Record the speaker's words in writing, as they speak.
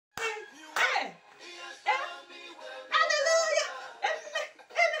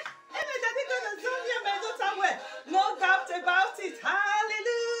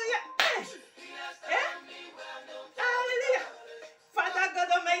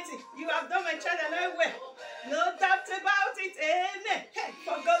You have done my child and I well. No doubt about it. Amen. Hey,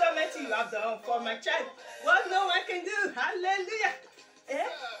 for God Almighty, you have done for my child what no one can do. Hallelujah.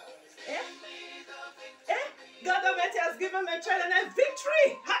 God Almighty has given my child and I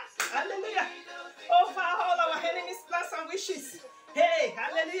victory. Hallelujah. Over all our enemies' plans and wishes. Hey,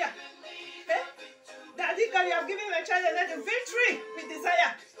 hallelujah. Hey, Daddy God, you have given my child and I the victory we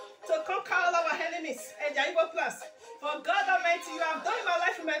desire to conquer all our enemies and their evil plans. For God Almighty, you have done in my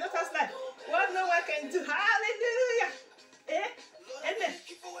life, in my daughter's life, what no one can do. Hallelujah. Amen.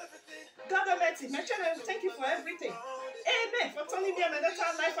 God Almighty, my child, thank you for everything. Amen. For turning me and my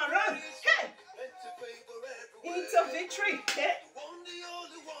daughter's life around. Hey. Into victory. Hey.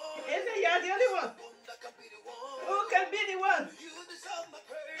 Amen. You are the only one. Who can be the one?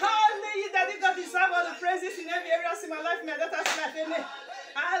 Hallelujah. Daddy God deserve all the praises in every area of my life, my daughter's life. Amen.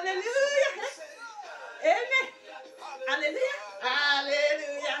 Hallelujah. Amen. Hallelujah.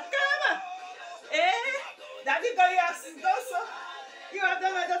 Hallelujah. Come on. Daddy God, you have done so. You have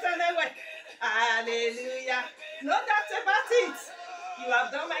done my daughter and I well. Hallelujah. No doubt about it. You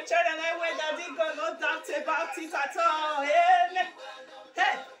have done my child and I well, Daddy God. No doubt about it at all. Amen.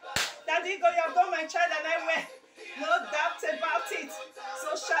 Hey, Daddy God, you have done my child and I well. No doubt about it.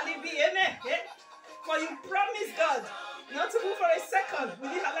 So shall it be. Amen. Hey. For you promise, God, not to move for a second.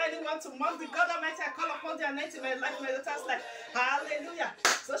 Will you allow anyone to mock the God Almighty? I call upon the anointing in my life, my daughter's life. Hallelujah.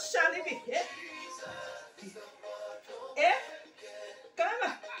 So shall it be. Come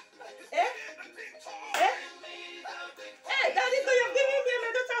on. Daddy God, you have given me and my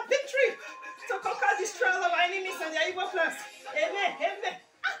daughter victory to conquer, destroy all our enemies and their evil plans. Amen. Amen.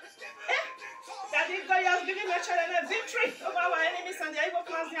 Daddy God, you have given my child a victory over our enemies and their evil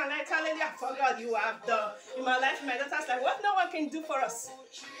plans in our life. Hallelujah. For God, you have done in my life, in my daughter's life, what no one can do for us.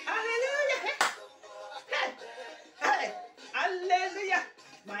 Hallelujah. Hey. Hallelujah.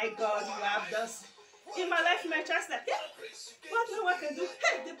 My God, you have done in my life, in my child's life. What no one can do.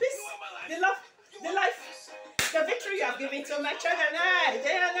 Hey, the peace, the love, the life, the victory you have given to my child and I,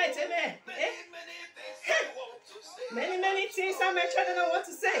 day and night. Amen. Hey. Many things that my children don't want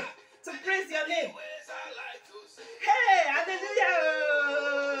to say to praise your name. Hey,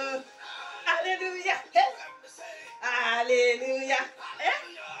 hallelujah. Hallelujah. Hey. Hallelujah. Hey.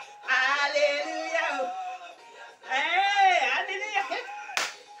 Hallelujah. Hey, hallelujah. Hey.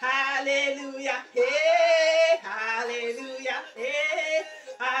 Hallelujah. Hey. Hallelujah. Hey.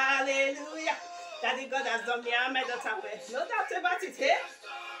 Hallelujah. Daddy God has done me and my daughter well. No doubt about it. Hey.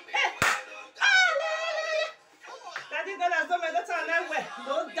 Hey. Daddy God has done my daughter and I well.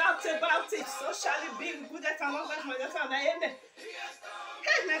 No doubt about it. So shall it be good at and long life, my daughter and I. Amen.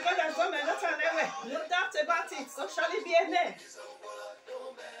 Hey, my God has done my daughter and I well. No doubt about it. So shall it be. Amen.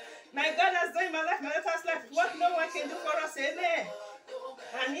 My God has done in my life, my daughter's life, what no one can do for us. Amen.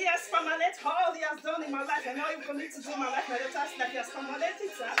 And He has permanent all He has done in my life, and all you need to do in my life, my daughter's life, He has permanent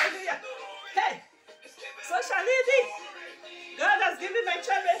it. Hallelujah. Hey, so shall it be. God has given my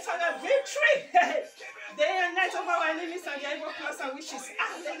child a victory. Day and night over our enemies and their evil plans and wishes.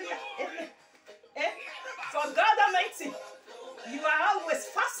 Hallelujah. Amen. For God Almighty, you are always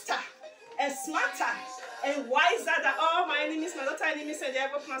faster and smarter and wiser than all my enemies, my daughter enemies and their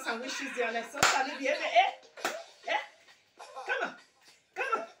evil plans and wishes. Day and night. So shall it be. Amen. Come on.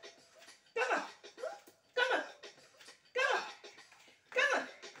 Come on. Come on. Come on. Come on. Come on.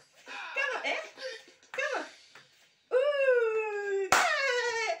 Come on. Come on. Ooh.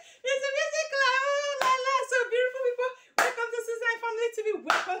 Hey. It's a music club. Oh, la la. So beautiful people. Welcome to Susan Family TV.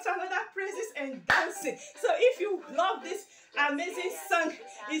 Welcome to another praises and dancing. So if you love this amazing song,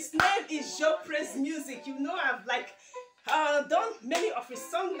 its name is Joe Praise Music. You know I've done many of his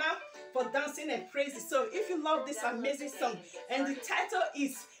songs now for dancing and praises. So if you love this amazing song, and the title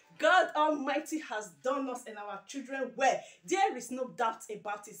is God Almighty has done us and our children well, there is no doubt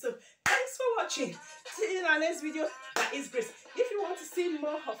about it. So thanks for watching. See you in our next video. That is Grace. If you want to see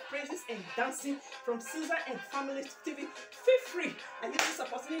more of praises and dancing from Susan and Family TV, feel free. I use this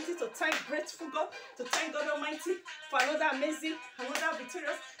opportunity to thank grateful God, to thank God Almighty for another amazing, another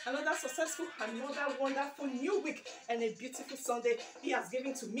victorious, another successful, another wonderful new week and a beautiful Sunday He has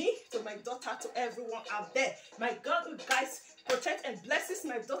given to me, to my daughter, to everyone out there. My God will guys protect and blesses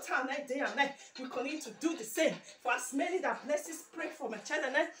my daughter and I day and night. We continue to do the same. For as many that blesses, pray for my child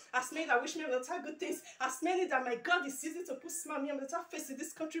and I, as many that wish me and my daughter good things, as many that my God is using to put smile me and my daughter face in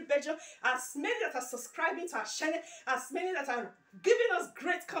this country, Belgium, as many that are subscribing to our channel, as many that are giving us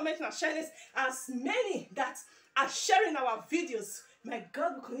great comments on our channels, as many that are sharing our videos. My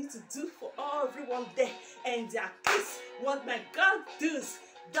God will continue to do for everyone there and their kids what my God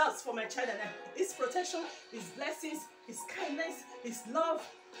does for my child and I. His protection, His blessings, His kindness, His love,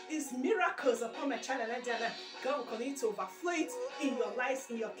 is miracles upon my child and I. God will continue to overflow it in your lives,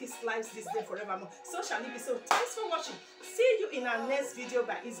 in your kids' lives this day forevermore. So shall it be. So thanks for watching. See you in our next video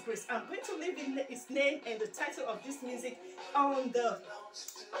by His grace. I'm going to leave His name and the title of this music on the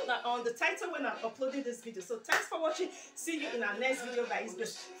title when I'm uploading this video. So thanks for watching. See you in our next video by His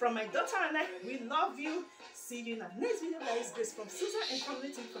grace. From my daughter and I, we love you. See you in our next video by His grace. From Susan and family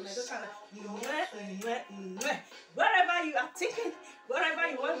team, from my daughter and I. Wherever you are thinking, whatever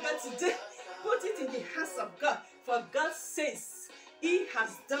you want God to do, put it in the hands of God. For God says He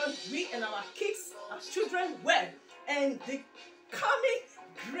has done we and our kids, our children well. And the coming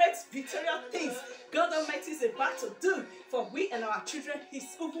great victorious things God Almighty is about to do for we and our children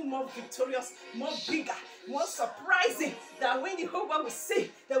is even more victorious, more bigger, more surprising, that when the whole world will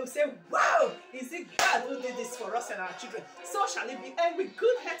see, they will say, wow, is it God who did this for us and our children? So shall it be. And with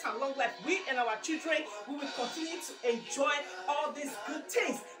good health and long life, we and our children, we will continue to enjoy all these good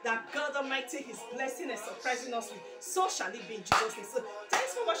things that God Almighty is blessing and surprising us with. So shall it be in Jesus' name. So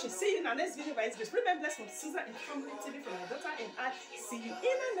thanks for watching. See you in our next video by His grace. Remember, blessed from Susan and family TV, from my daughter and I. See you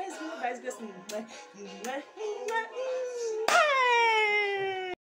in our next video by His grace.